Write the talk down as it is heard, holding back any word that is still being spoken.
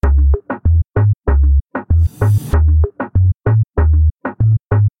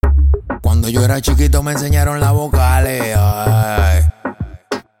yo era chiquito me enseñaron las vocales. Ay.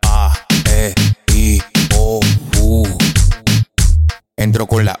 A, E, I, O, U. Entro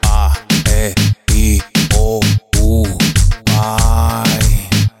con la A, E, I, O, U. Ay.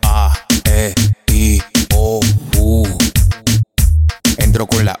 A, E, I, O, U. Entro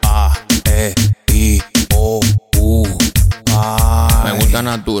con la A, E, I, O, U. Ay. Me gusta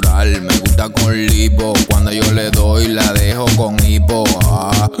natural, me gusta con lipo. Cuando yo le doy la dejo con hipo.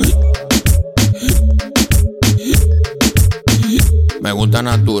 Me gusta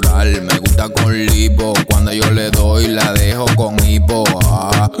natural, me gusta con lipo. Cuando yo le doy la dejo con hipo.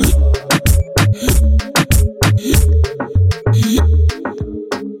 A,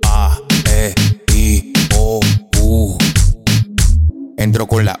 E, I, O, U. Entro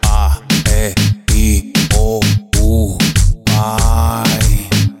con la A, E, I, O, U. Ay.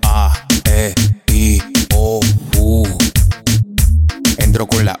 A, E, I, O, U. Entro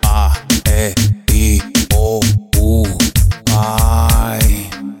con la A, E, I, O, U. Ay.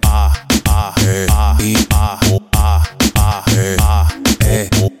 A, E, I, O,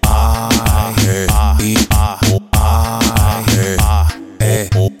 E,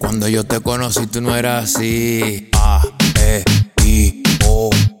 Cuando yo te conocí tú no eras así. A, E, I, O,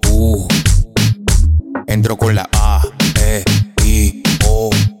 U. Entro con la A, E, I, O,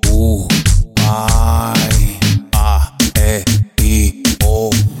 U. Ay. A, E, I, O,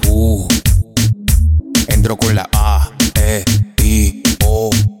 U. Entro con la A, E, I, O,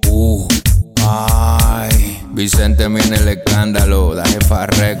 U. Ay. Vicente viene el escándalo, da jefa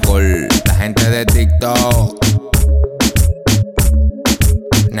récord. La gente de TikTok.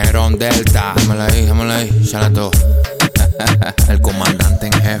 Neron Delta, dámela ahí, chalato. El comandante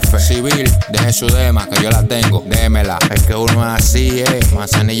en jefe. Civil, deje su dema que yo la tengo, démela. Es que uno es así,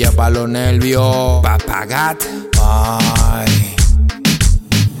 manzanilla para los nervios. Papagat. Ay.